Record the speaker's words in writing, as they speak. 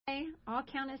Okay, I'll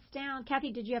count us down.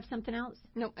 Cathy, did you have something else?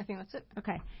 Nope, I think that's it.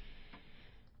 Okay.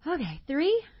 Okay,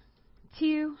 3,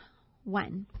 2,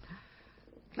 1.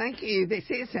 Thank you. This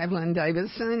is Evelyn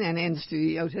Davison, and in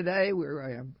studio today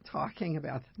we're talking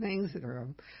about the things that are of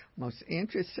most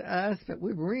interest to us, but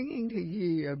we're bringing to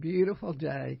you a beautiful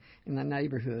day in the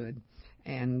neighborhood,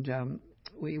 and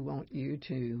we want you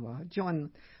to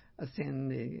join us in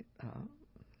the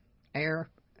air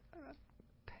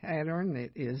pattern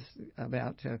that is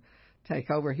about to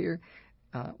take over here.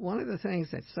 One of the things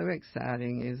that's so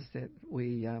exciting is that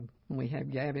we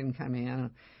have Gavin come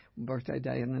in, birthday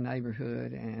day in the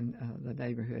neighborhood,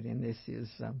 and this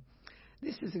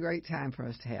is a great time for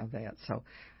us to have that. So,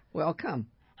 welcome.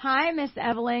 Hi, Miss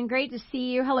Evelyn. Great to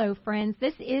see you. Hello, friends.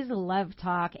 This is Love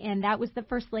Talk, and that was the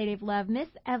First Lady of Love, Miss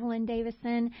Evelyn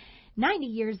Davison, 90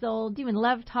 years old, doing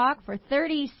Love Talk for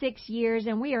 36 years,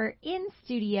 and we are in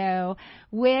studio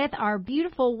with our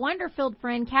beautiful, wonder-filled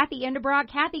friend, Cathy Endebrock.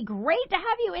 Cathy, great to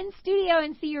have you in studio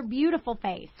and see your beautiful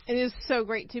face. It is so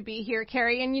great to be here,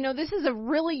 Kerri. And, you know, this is a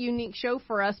really unique show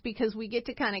for us because we get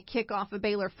to kind of kick off a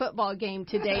Baylor football game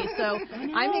today. So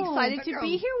I'm excited to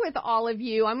be here with all of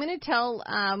you. I'm going to tell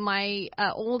my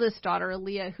oldest daughter,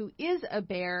 Aaliyah, who is a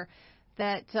Bear,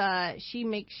 that she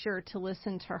makes sure to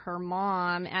listen to her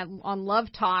mom on Love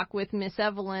Talk with Miss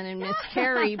Evelyn and Miss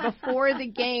Kerri before the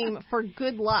game for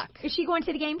good luck. Is she going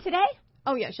to the game today?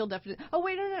 Oh, yeah, she'll definitely. Oh,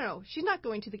 wait, no. She's not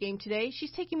going to the game today.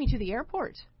 She's taking me to the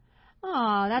airport.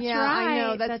 Oh, that's yeah, right. I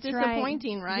know. That's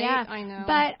disappointing, right? Yeah. I know.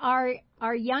 But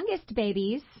our youngest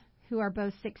babies, who are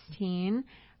both 16,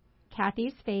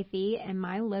 Cathy's Faithy and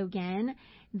my Logan,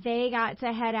 they got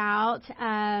to head out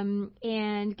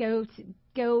and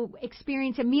go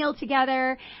experience a meal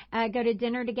together, go to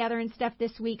dinner together and stuff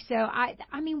this week. So, I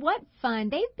mean, what fun.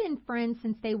 They've been friends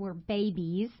since they were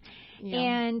babies. Yeah.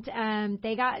 And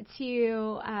they got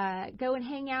to go and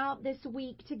hang out this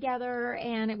week together,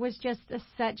 and it was just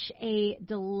such a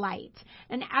delight,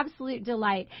 an absolute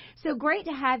delight. So great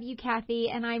to have you, Cathy,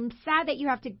 and I'm sad that you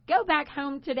have to go back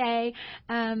home today,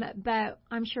 but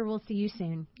I'm sure we'll see you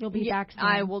soon. You'll be back soon.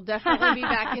 I will definitely be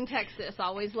back in Texas.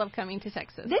 Always love coming to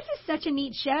Texas. This is such a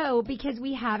neat show because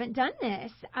we haven't done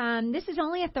this. This is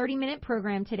only a 30-minute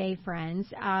program today, friends.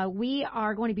 We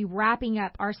are going to be wrapping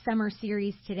up our summer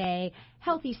series today.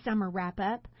 Healthy summer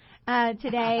wrap-up.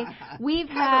 Today, we've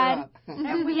had,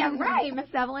 right, Miss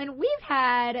Evelyn, we've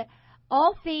had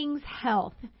all things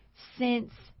health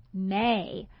since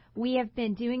May. We have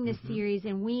been doing this series,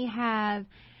 and we have,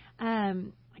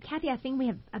 Cathy, I think we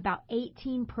have about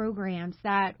 18 programs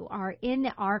that are in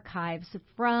the archives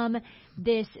from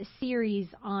this series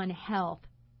on health.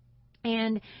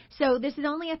 And so this is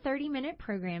only a 30-minute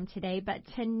program today, but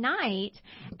tonight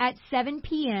at 7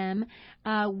 p.m.,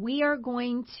 we are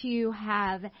going to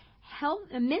have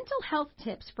mental health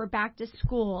tips for back to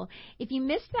school. If you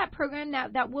missed that program,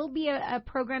 that will be a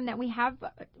program that we have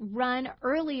run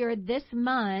earlier this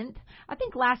month. I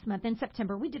think last month in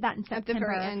September. We did that in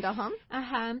September. At the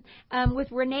very end,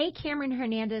 with Renee Cameron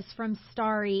Hernandez from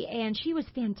Starry, and she was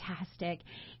fantastic.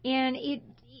 And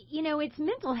it's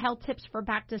mental health tips for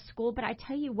back to school, but I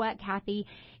tell you what, Cathy,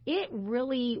 it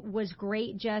really was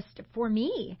great just for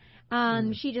me.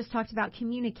 She just talked about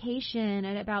communication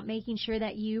and about making sure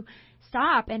that you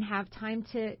stop and have time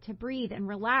to breathe and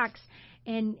relax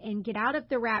and get out of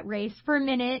the rat race for a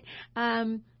minute.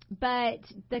 But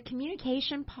the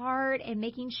communication part and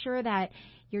making sure that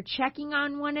you're checking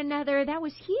on one another, that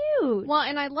was huge. Well,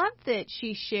 and I love that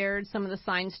she shared some of the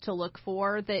signs to look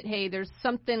for, that, hey, there's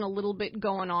something a little bit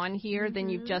going on here, then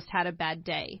you've just had a bad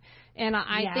day. And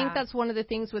I think that's one of the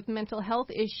things with mental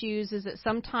health issues is that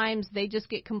sometimes they just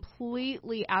get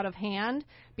completely out of hand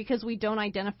because we don't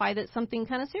identify that something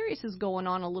kind of serious is going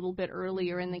on a little bit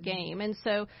earlier in the game. And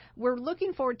so we're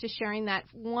looking forward to sharing that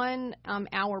 1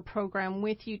 hour program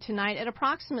with you tonight at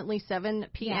approximately 7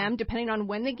 p.m., depending on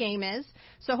when the game is.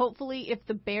 So hopefully if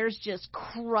the Bears just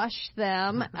crush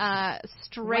them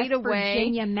straight West away.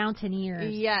 Virginia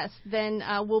Mountaineers. Yes, then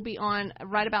we'll be on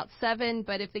right about 7,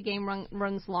 but if the game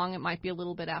runs long, it might be a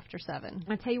little bit after 7.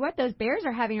 I'll tell you what, those Bears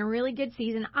are having a really good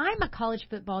season. I'm a college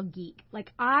football geek.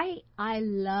 Like, I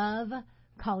love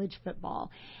college football.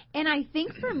 And I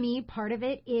think for me, part of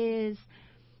it is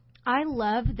I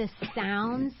love the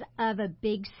sounds of a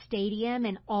big stadium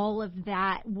and all of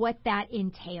that, what that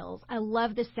entails. I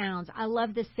love the sounds. I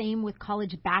love the same with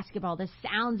college basketball, the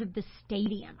sounds of the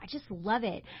stadium. I just love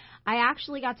it. I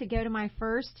actually got to go to my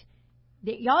first,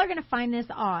 y'all are going to find this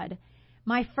odd,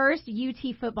 my first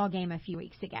UT football game a few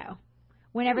weeks ago.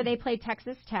 Whenever they played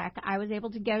Texas Tech, I was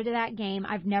able to go to that game.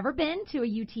 I've never been to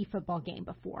a UT football game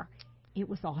before. It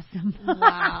was awesome.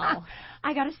 Wow.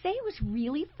 I got to say, it was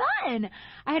really fun.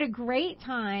 I had a great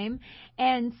time.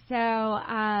 And so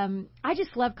I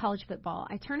just love college football.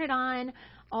 I turn it on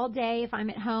all day if I'm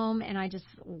at home, and I just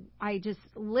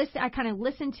listen. I kind of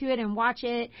listen to it and watch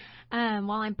it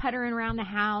while I'm puttering around the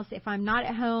house. If I'm not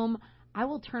at home, I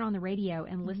will turn on the radio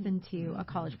and listen to a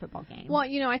college football game. Well,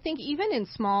 I think even in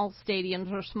small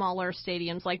stadiums or smaller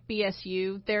stadiums like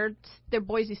BSU, their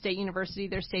Boise State University,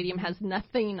 their stadium has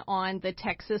nothing on the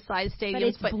Texas-sized stadiums. But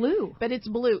it's blue. But it's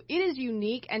blue. It is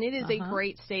unique, and it is a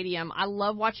great stadium. I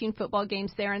love watching football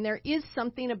games there, and there is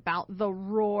something about the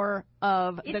roar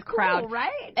of the crowd. Cool,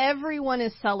 right? Everyone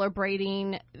is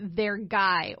celebrating their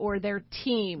guy or their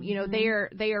team.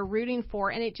 They are rooting for,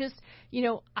 and it just,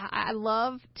 I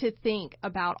love to think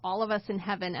about all of us in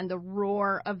heaven and the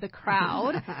roar of the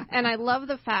crowd. And I love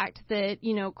the fact that,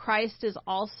 Christ is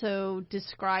also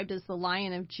described as the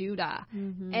Lion of Judah.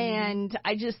 And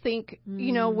I just think,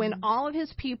 when all of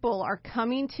his people are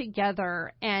coming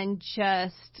together and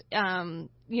just,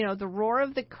 the roar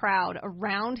of the crowd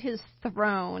around his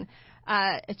throne,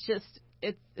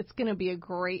 it's going to be a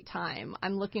great time.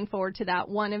 I'm looking forward to that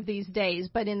one of these days.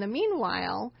 But in the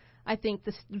meanwhile, I think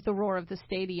the roar of the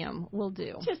stadium will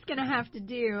do. Just going to have to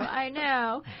do. I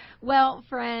know. Well,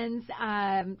 friends,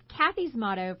 Cathy's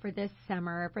motto for this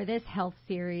summer, for this health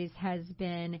series, has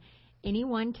been,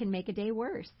 anyone can make a day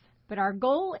worse. But our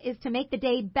goal is to make the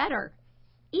day better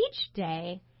each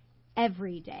day,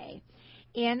 every day.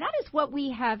 And that is what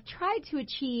we have tried to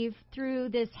achieve through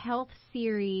this health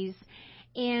series.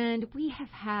 And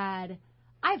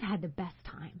I've had the best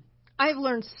time. I've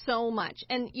learned so much,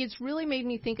 and it's really made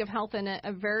me think of health in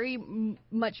a very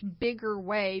much bigger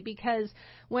way, because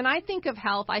when I think of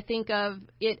health, I think of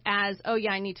it as,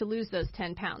 I need to lose those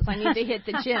 10 pounds. I need to hit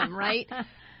the gym, right?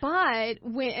 But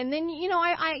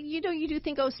you do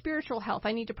think, spiritual health.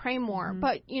 I need to pray more.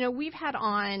 But, we've had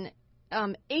on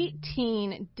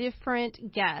 18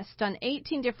 different guests, done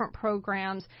 18 different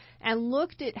programs, and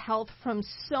looked at health from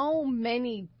so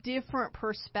many different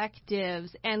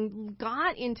perspectives and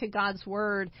got into God's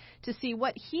Word to see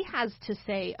what He has to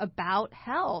say about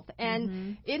health.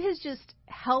 And it has just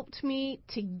helped me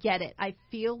to get it. I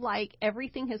feel like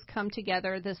everything has come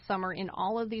together this summer in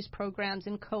all of these programs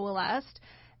and coalesced,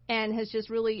 and has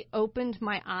just really opened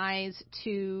my eyes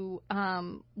to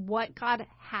what God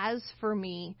has for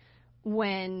me.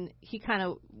 When He kind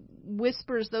of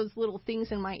whispers those little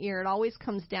things in my ear, it always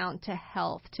comes down to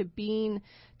health, to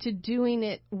doing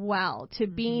it well, to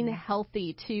being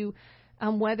healthy, to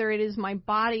whether it is my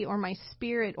body or my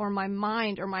spirit or my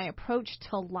mind or my approach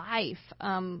to life.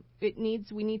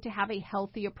 We need to have a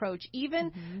healthy approach.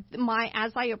 Even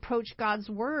as I approach God's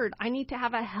Word, I need to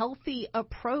have a healthy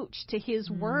approach to His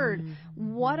Word.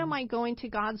 What am I going to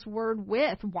God's Word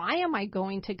with? Why am I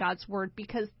going to God's Word?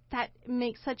 Because that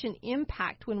makes such an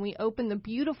impact when we open the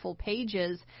beautiful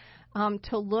pages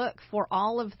to look for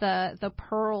all of the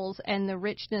pearls and the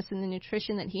richness and the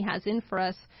nutrition that He has in for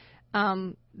us.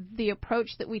 The approach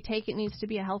that we take, it needs to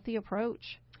be a healthy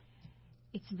approach.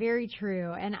 It's very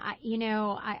true. And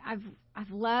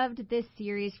I've loved this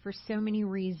series for so many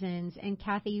reasons. And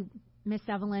Cathy, Miss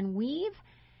Evelyn, we've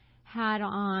had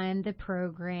on the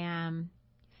program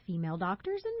female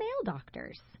doctors and male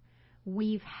doctors.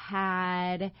 We've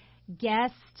had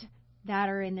guests that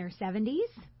are in their 70s.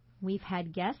 We've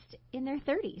had guests in their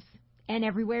 30s and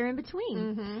everywhere in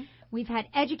between. We've had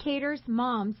educators,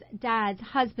 moms, dads,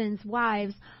 husbands,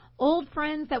 wives, old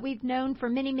friends that we've known for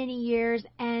many, many years,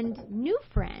 and new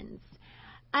friends.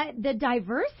 The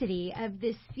diversity of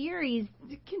this series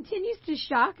continues to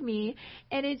shock me,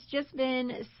 and it's just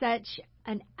been such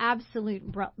an absolute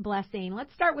blessing.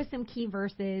 Let's start with some key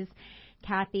verses,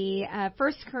 Cathy.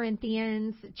 1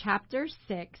 Corinthians chapter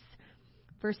 6,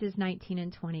 verses 19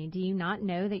 and 20. Do you not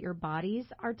know that your bodies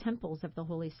are temples of the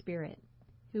Holy Spirit,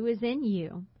 who is in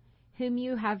you, whom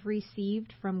you have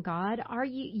received from God?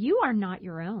 You are not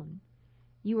your own.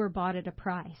 You were bought at a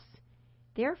price.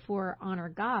 Therefore, honor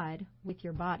God with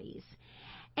your bodies.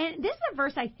 And this is a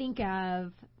verse I think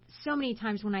of so many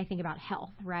times when I think about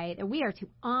health, right? And we are to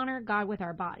honor God with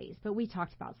our bodies, but we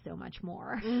talked about so much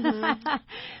more.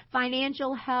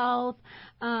 Financial health,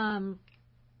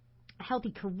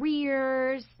 healthy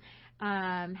careers,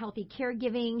 healthy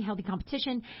caregiving, healthy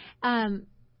competition.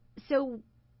 So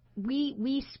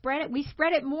we spread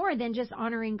it more than just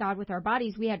honoring God with our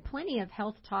bodies. We had plenty of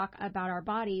health talk about our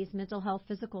bodies, mental health,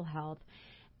 physical health,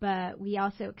 but we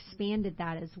also expanded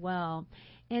that as well.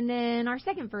 And then our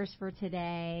second verse for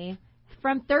today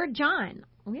from 3 John.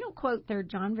 We don't quote 3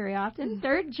 John very often.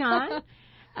 3 John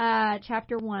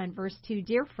chapter 1, verse 2.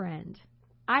 Dear friend,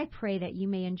 I pray that you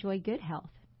may enjoy good health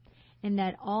and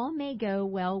that all may go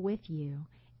well with you,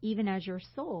 even as your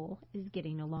soul is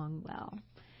getting along well.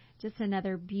 Just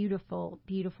another beautiful,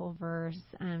 beautiful verse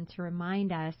to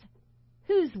remind us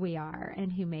whose we are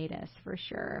and who made us, for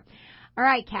sure. All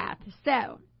right, Kath.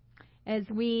 So as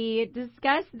we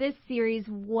discuss this series,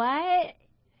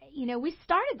 we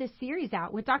started this series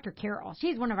out with Dr. Carol.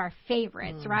 She's one of our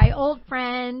favorites, right? Old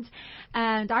friend.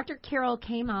 Dr. Carol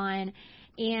came on,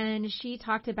 and she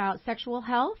talked about sexual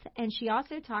health, and she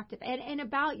also talked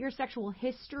about your sexual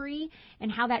history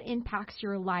and how that impacts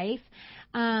your life.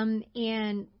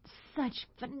 And such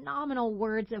phenomenal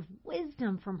words of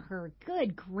wisdom from her.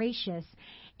 Good gracious.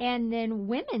 And then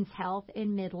women's health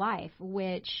in midlife,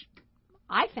 which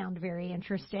I found very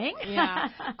interesting. Yeah.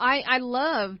 I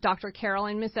love Dr. Carol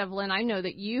and Miss Evelyn. I know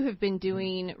that you have been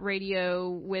doing radio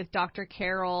with Dr.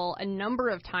 Carol a number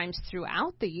of times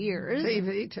throughout the years.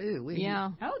 TV, too. Yeah.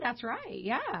 Oh, that's right.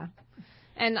 Yeah.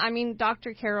 And, I mean,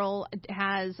 Dr. Carol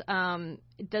does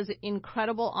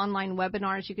incredible online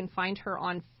webinars. You can find her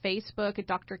on Facebook at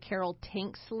Dr. Carol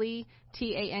Tanksley,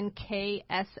 Tankssley.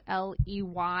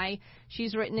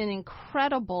 She's written an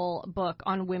incredible book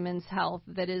on women's health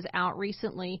that is out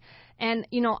recently. And,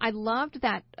 I loved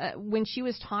that when she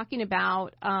was talking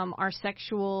about our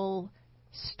sexual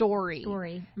story.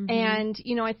 Mm-hmm. And,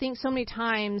 I think so many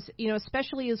times,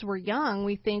 especially as we're young,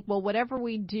 we think, well, whatever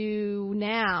we do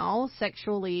now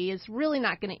sexually is really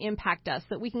not going to impact us,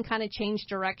 that we can kind of change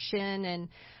direction. And,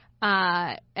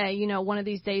 one of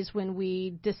these days when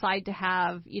we decide to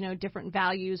have, different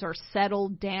values or settle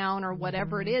down or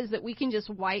whatever it is, that we can just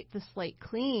wipe the slate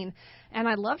clean. And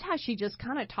I loved how she just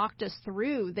kind of talked us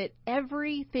through that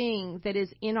everything that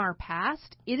is in our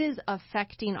past, it is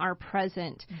affecting our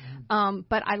present.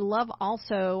 But I love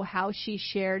also how she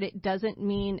shared it doesn't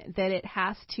mean that it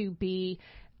has to be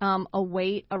a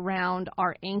weight around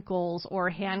our ankles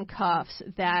or handcuffs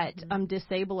that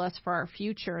disable us for our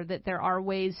future, that there are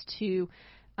ways to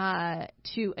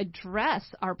address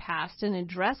our past and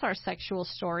address our sexual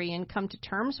story and come to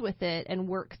terms with it and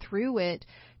work through it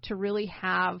to really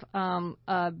have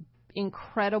a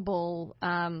incredible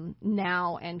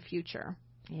now and future.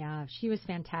 Yeah, she was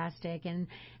fantastic. And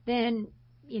then,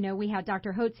 we had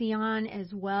Dr. Hotze on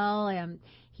as well.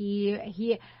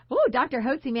 Dr.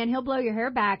 Hotze, man, he'll blow your hair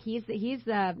back. He's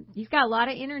got a lot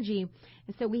of energy.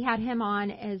 And so we had him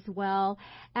on as well.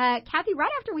 Cathy,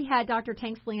 right after we had Dr.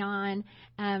 Tanksley on,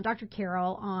 Dr.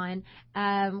 Carol on,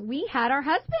 we had our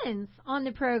husbands on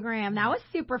the program. That was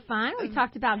super fun. We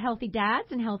talked about healthy dads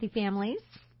and healthy families.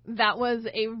 That was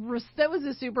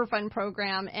a super fun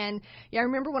program. And I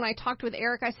remember when I talked with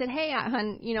Eric, I said, hey,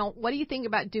 hon, what do you think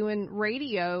about doing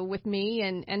radio with me?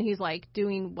 And he's like,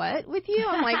 doing what with you?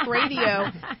 I'm like, radio.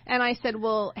 And I said,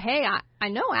 well, hey, I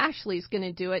know Ashley's going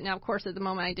to do it. Now, of course, at the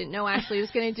moment I didn't know Ashley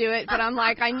was going to do it, but I'm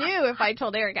like, I knew if I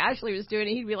told Eric Ashley was doing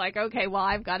it, he'd be like, okay, well,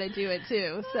 I've got to do it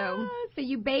too. So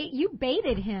you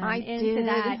baited him into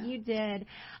that. You did.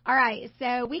 All right.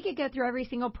 So we could go through every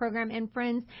single program. And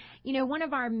friends, one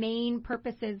of our main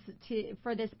purposes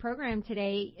for this program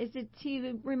today is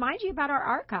to remind you about our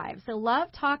archive. So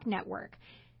LoveTalk Network.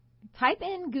 Type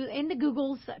in the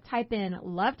Googles, type in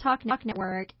LoveTalk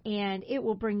Network, and it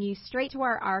will bring you straight to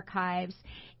our archives.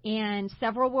 And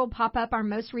several will pop up. Our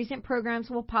most recent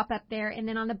programs will pop up there. And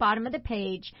then on the bottom of the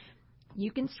page,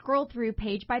 you can scroll through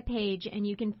page by page, and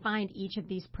you can find each of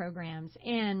these programs.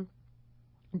 And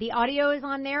the audio is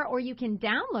on there, or you can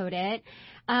download it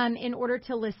in order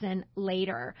to listen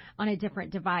later on a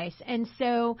different device. And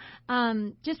so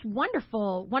just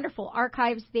wonderful, wonderful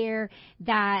archives there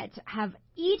that have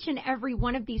each and every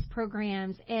one of these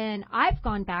programs. And I've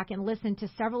gone back and listened to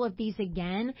several of these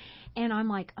again, and I'm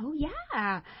like, oh, yeah,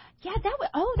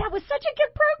 that was such a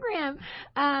good program.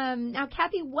 Now,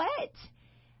 Cathy,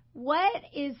 what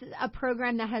is a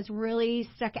program that has really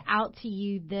stuck out to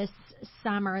you this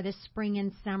summer, this spring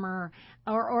and summer,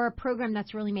 or a program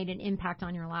that's really made an impact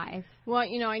on your life? Well,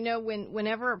 I know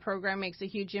whenever a program makes a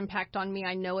huge impact on me,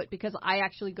 I know it because I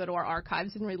actually go to our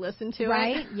archives and re-listen to it.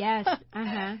 Right, yes.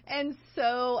 Uh-huh. And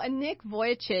so Nick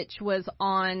Vujicic was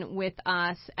on with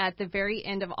us at the very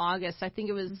end of August. I think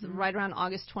it was right around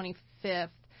August 25th.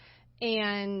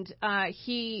 And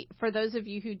he, for those of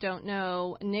you who don't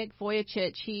know, Nick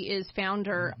Vujicic, he is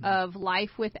founder of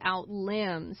Life Without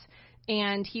Limbs.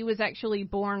 And he was actually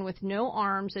born with no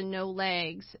arms and no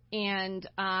legs. And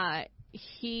God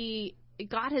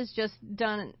has just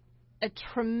done a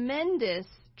tremendous,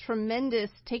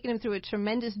 taken him through a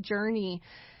tremendous journey.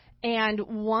 And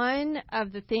one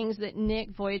of the things that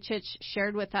Nick Vujicic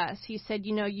shared with us, he said,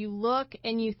 you look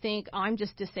and you think, oh, I'm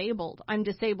just disabled. I'm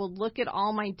disabled. Look at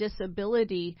all my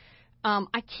disability.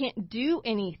 I can't do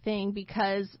anything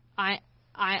because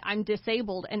I'm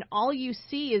disabled. And all you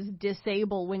see is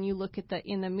disable when you look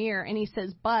in the mirror. And he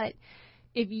says, but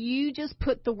if you just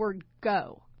put the word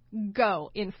go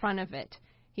in front of it,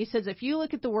 he says, if you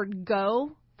look at the word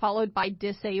go followed by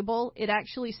disable, it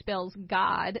actually spells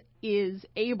God is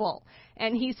able.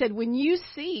 And he said, when you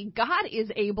see God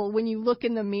is able, when you look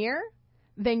in the mirror,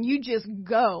 then you just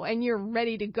go and you're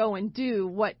ready to go and do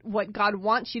what God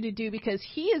wants you to do, because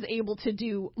he is able to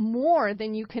do more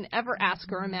than you can ever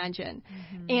ask or imagine.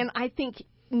 Mm-hmm. And I think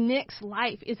Nick's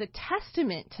life is a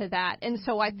testament to that. And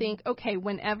so I think, okay,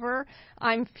 whenever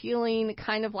I'm feeling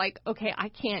kind of like, okay, I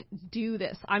can't do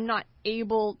this, I'm not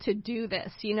able to do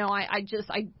this,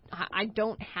 I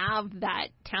don't have that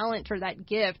talent or that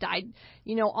gift.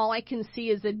 All I can see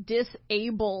is a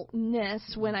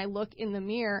disableness when I look in the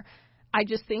mirror. I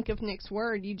just think of Nick's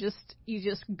word. You just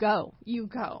go,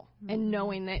 and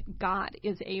knowing that God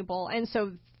is able. And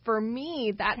so for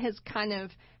me, that has kind of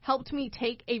helped me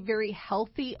take a very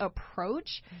healthy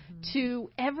approach to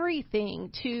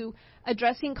everything, to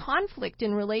addressing conflict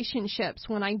in relationships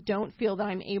when I don't feel that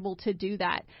I'm able to do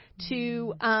that,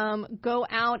 to go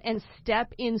out and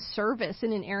step in service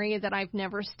in an area that I've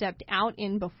never stepped out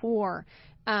in before,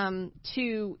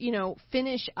 to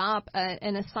finish up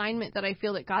an assignment that I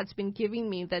feel that God's been giving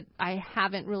me that I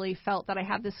haven't really felt that I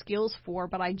have the skills for,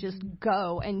 but I just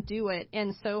go and do it.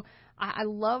 And so I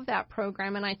love that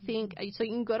program. And I think, so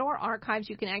you can go to our archives,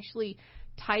 you can actually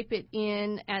type it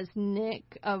in as Nick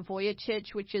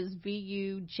Vujicic, which is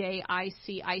Vujicic,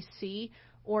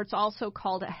 or it's also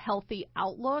called A Healthy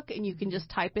Outlook, and you can just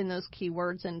type in those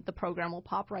keywords and the program will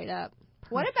pop right up.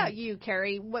 Perfect. What about you,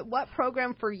 Kerri? What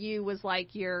program for you was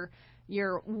like your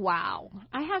wow?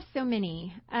 I have so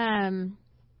many.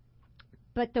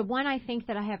 But the one I think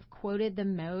that I have quoted the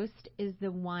most is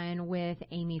the one with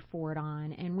Amy Ford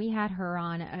on. And we had her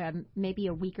on maybe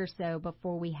a week or so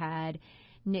before we had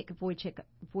Nick Vujicic.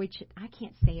 I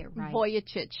can't say it right.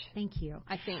 Vujicic. Thank you.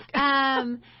 I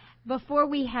think. Before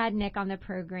we had Nick on the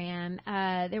program,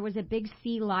 there was a big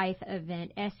See Life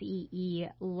event, SEE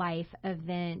Life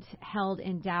event held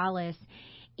in Dallas.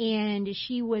 And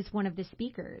she was one of the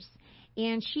speakers.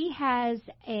 And she has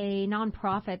a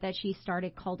nonprofit that she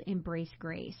started called Embrace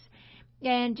Grace.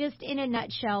 And just in a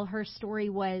nutshell, her story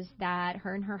was that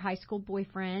her and her high school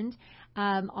boyfriend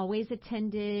always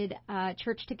attended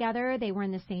church together. They were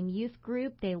in the same youth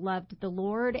group. They loved the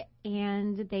Lord,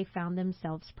 and they found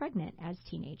themselves pregnant as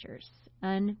teenagers,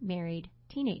 unmarried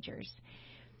teenagers.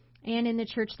 And in the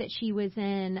church that she was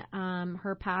in,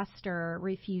 her pastor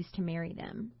refused to marry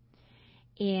them.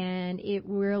 And it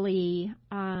really,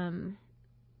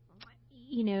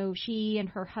 she and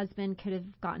her husband could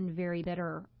have gotten very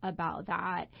bitter about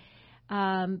that.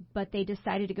 But they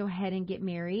decided to go ahead and get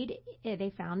married.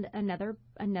 They found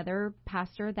another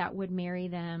pastor that would marry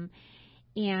them.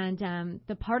 And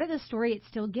the part of the story, it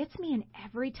still gets me. And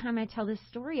every time I tell this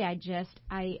story,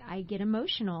 I get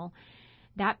emotional.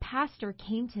 That pastor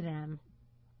came to them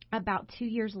about 2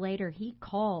 years later. He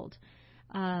called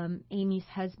Amy's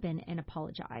husband and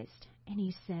apologized. And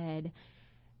he said,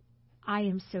 I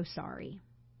am so sorry.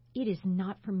 It is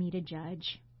not for me to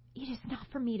judge. It is not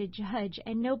for me to judge.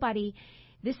 And nobody,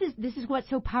 this is what's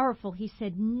so powerful. He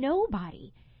said,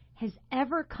 nobody has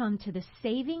ever come to the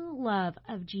saving love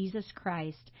of Jesus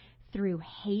Christ through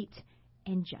hate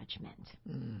and judgment.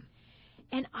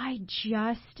 And I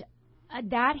just,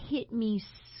 that hit me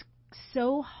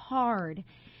so hard,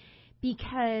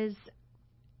 because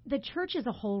the church as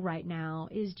a whole right now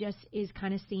is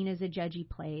kind of seen as a judgy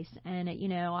place. And,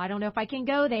 I don't know if I can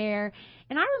go there.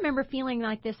 And I remember feeling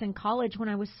like this in college when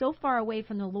I was so far away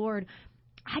from the Lord.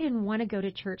 I didn't want to go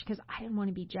to church because I didn't want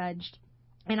to be judged.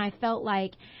 And I felt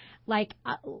like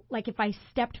if I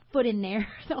stepped foot in there,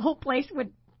 the whole place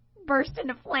would burst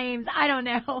into flames. I don't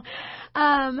know.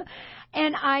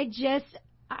 And I just,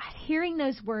 hearing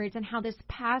those words and how this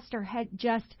pastor had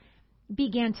just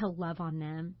began to love on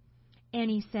them. And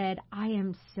he said, I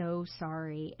am so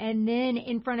sorry. And then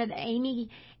in front of Amy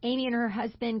and her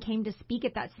husband came to speak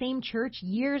at that same church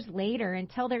years later and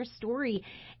tell their story.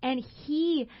 And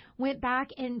he went back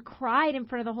and cried in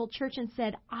front of the whole church and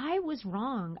said, I was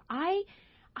wrong.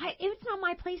 It's not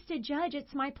my place to judge.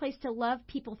 It's my place to love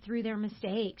people through their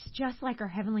mistakes, just like our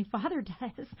Heavenly Father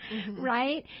does,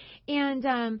 right?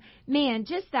 And, man,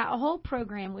 just that whole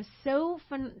program was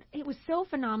it was so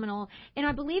phenomenal. And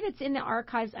I believe it's in the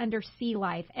archives under See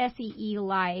Life, SEE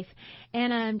Life.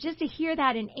 And just to hear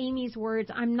that in Amy's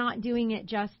words, I'm not doing it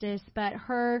justice, but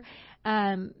her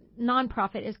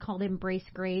nonprofit is called Embrace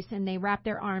Grace, and they wrap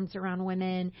their arms around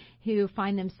women who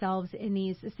find themselves in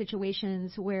these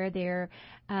situations where they're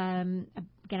going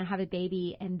to have a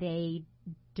baby and they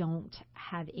don't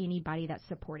have anybody that's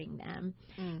supporting them.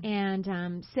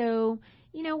 And so,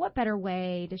 you know, what better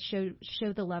way to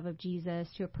show the love of Jesus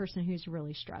to a person who's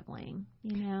really struggling,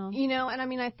 you know? You know, and I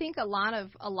mean, I think a lot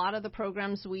of the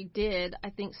programs we did, I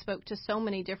think, spoke to so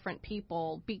many different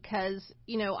people because,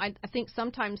 you know, I think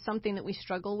sometimes something that we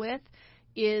struggle with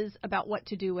is about what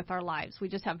to do with our lives. We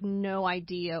just have no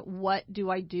idea, what do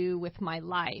I do with my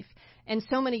life? And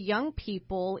so many young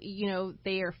people, you know,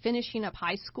 they are finishing up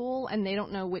high school and they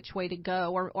don't know which way to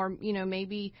go, or you know,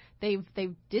 maybe they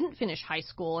didn't finish high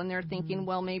school and they're thinking,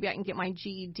 well, maybe I can get my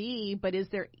GED, but is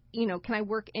there, you know, can I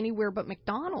work anywhere but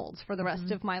McDonald's for the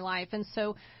rest of my life? And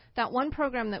so that one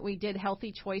program that we did,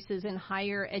 Healthy Choices in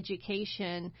Higher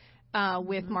Education,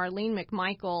 with Marlene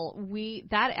McMichael,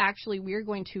 we're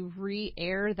going to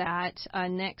re-air that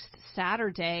next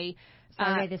Saturday.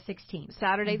 Saturday the 16th.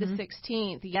 Saturday the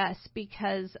 16th, yes,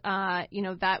 because, you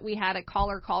know, that we had a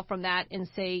caller call from that and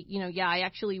say, you know, yeah, I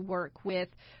actually work with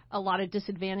a lot of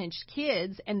disadvantaged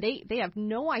kids, and they have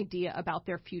no idea about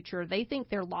their future. They think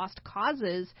they're lost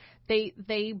causes.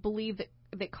 They believe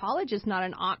that college is not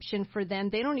an option for them.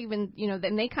 They don't even, you know,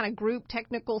 then they kind of group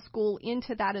technical school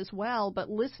into that as well. But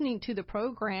listening to the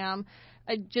program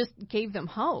just gave them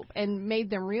hope and made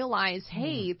them realize,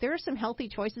 hey, there are some healthy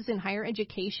choices in higher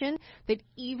education that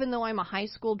even though I'm a high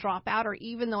school dropout or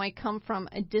even though I come from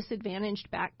a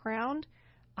disadvantaged background,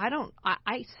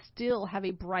 I still have a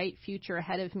bright future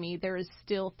ahead of me. There is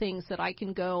still things that I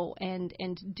can go and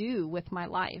do with my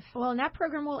life. Well, and that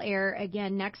program will air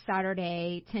again next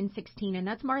Saturday, 10/16, and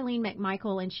that's Marlene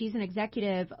McMichael, and she's an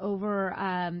executive over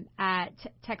at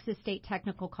Texas State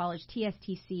Technical College,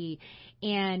 TSTC.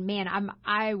 And man,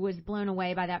 I was blown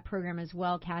away by that program as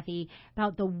well, Cathy,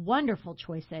 about the wonderful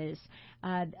choices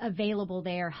available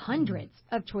there, hundreds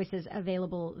of choices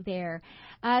available there.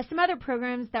 Some other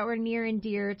programs that were near and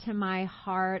dear to my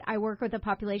heart. I work with a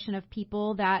population of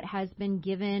people that has been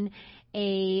given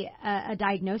a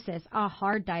diagnosis, a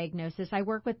hard diagnosis. I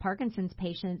work with Parkinson's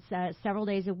patients several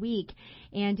days a week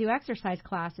and do exercise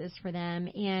classes for them.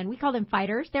 And we call them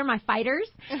fighters. They're my fighters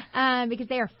because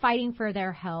they are fighting for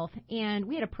their health. And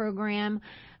we had a program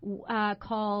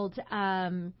called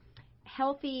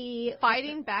Healthy...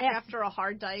 Fighting Back After a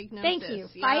Hard Diagnosis. Thank you.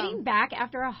 Yeah. Fighting Back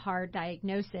After a Hard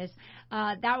Diagnosis.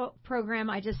 That program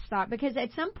I just thought, because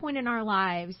at some point in our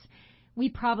lives, we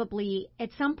probably, at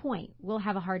some point, will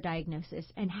have a hard diagnosis.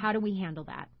 And how do we handle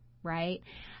that, right?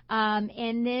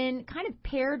 And then kind of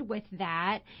paired with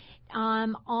that,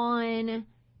 on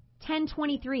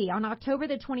 10/23, on October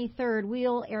the 23rd,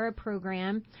 we'll air a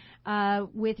program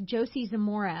with Josie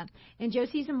Zamora. And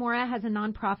Josie Zamora has a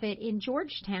nonprofit in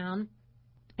Georgetown,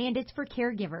 and it's for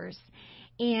caregivers.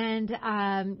 And,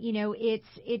 you know,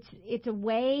 it's a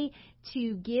way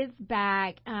to give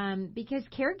back because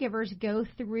caregivers go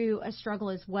through a struggle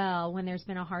as well when there's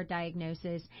been a hard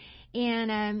diagnosis.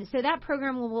 And so that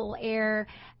program will air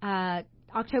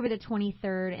October the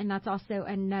 23rd, and that's also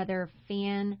another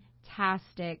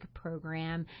fantastic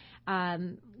program.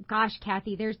 Gosh,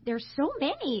 Cathy, there's so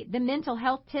many. The mental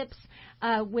health tips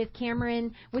with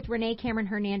Renee Cameron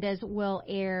Hernandez will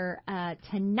air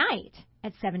tonight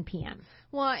at 7 p.m.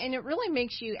 Well, and it really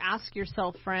makes you ask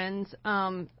yourself, friends,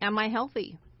 am I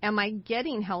healthy? Am I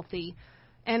getting healthy?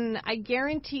 And I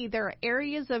guarantee there are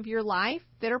areas of your life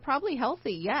that are probably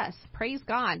healthy, yes, praise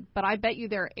God. But I bet you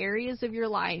there are areas of your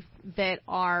life that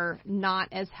are not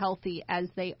as healthy as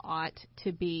they ought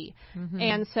to be.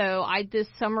 And so this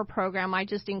summer program, I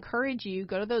just encourage you,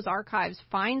 go to those archives,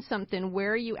 find something.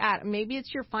 Where are you at? Maybe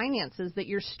it's your finances that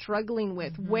you're struggling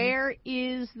with. Where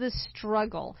is the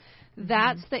struggle?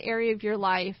 That's the area of your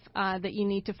life that you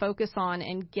need to focus on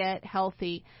and get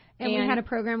healthy. And we had a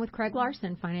program with Craig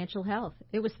Larson, Financial Health.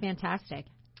 It was fantastic.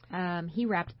 He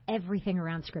wrapped everything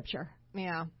around Scripture.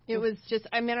 Yeah, it was just,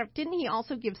 I mean, didn't he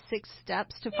also give 6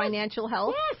 steps to financial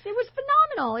health? Yes, it was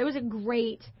phenomenal. It was a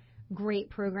great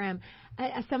program.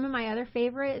 Some of my other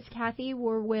favorites, Cathy,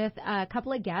 were with a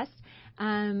couple of guests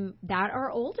that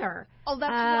are older. Oh,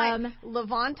 that's right.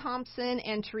 LaVon Thompson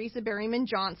and Teresa Berryman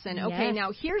Johnson. Okay, yes.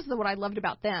 Now here's what I loved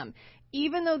about them.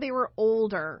 Even though they were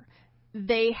older,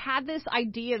 they had this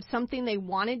idea of something they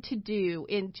wanted to do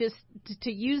in just to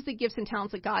use the gifts and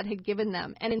talents that God had given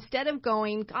them. And instead of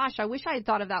going, gosh, I wish I had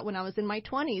thought of that when I was in my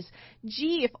 20s.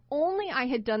 Gee, if only I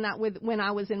had done that when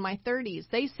I was in my 30s.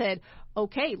 They said,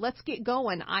 okay, let's get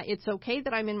going. It's okay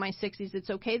that I'm in my 60s. It's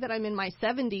okay that I'm in my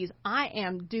 70s. I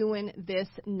am doing this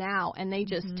now. And they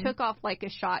just took off like a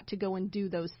shot to go and do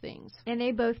those things. And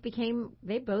they both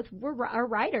were our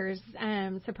writers,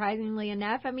 surprisingly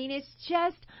enough. I mean, it's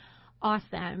just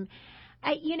awesome.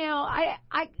 I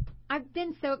I've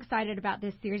been so excited about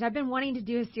this series. I've been wanting to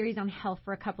do a series on health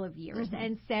for a couple of years,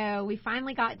 and so we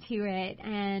finally got to it,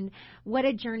 and what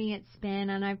a journey it's been,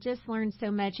 and I've just learned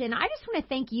so much. And I just want to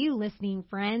thank you, listening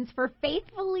friends, for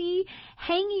faithfully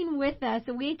hanging with us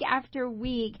week after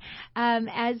week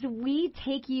as we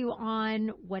take you on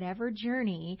whatever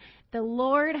journey the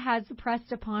Lord has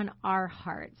pressed upon our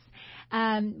hearts.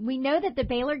 We know that the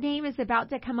Baylor game is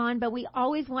about to come on, but we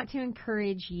always want to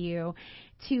encourage you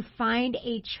to find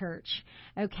a church,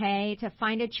 okay, to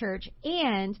find a church.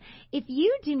 And if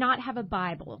you do not have a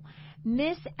Bible,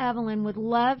 Miss Evelyn would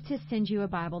love to send you a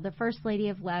Bible, the First Lady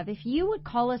of Love. If you would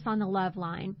call us on the Love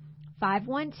line,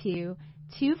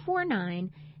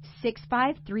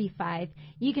 512-249-6535.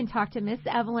 You can talk to Miss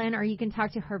Evelyn, or you can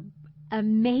talk to her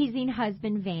amazing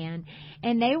husband, Van,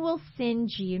 and they will send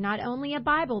you not only a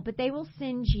Bible, but they will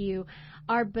send you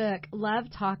our book, Love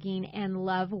Talking and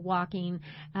Love Walking,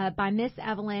 by Miss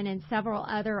Evelyn and several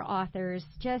other authors.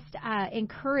 Just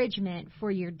encouragement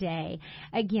for your day.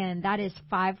 Again, that is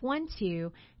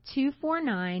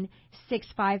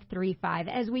 512-249-6535.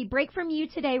 As we break from you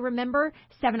today, remember,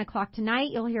 7 o'clock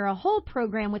tonight, you'll hear a whole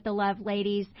program with the Love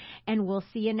Ladies, and we'll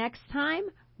see you next time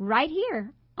right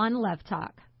here on Love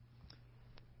Talk.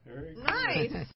 Nice.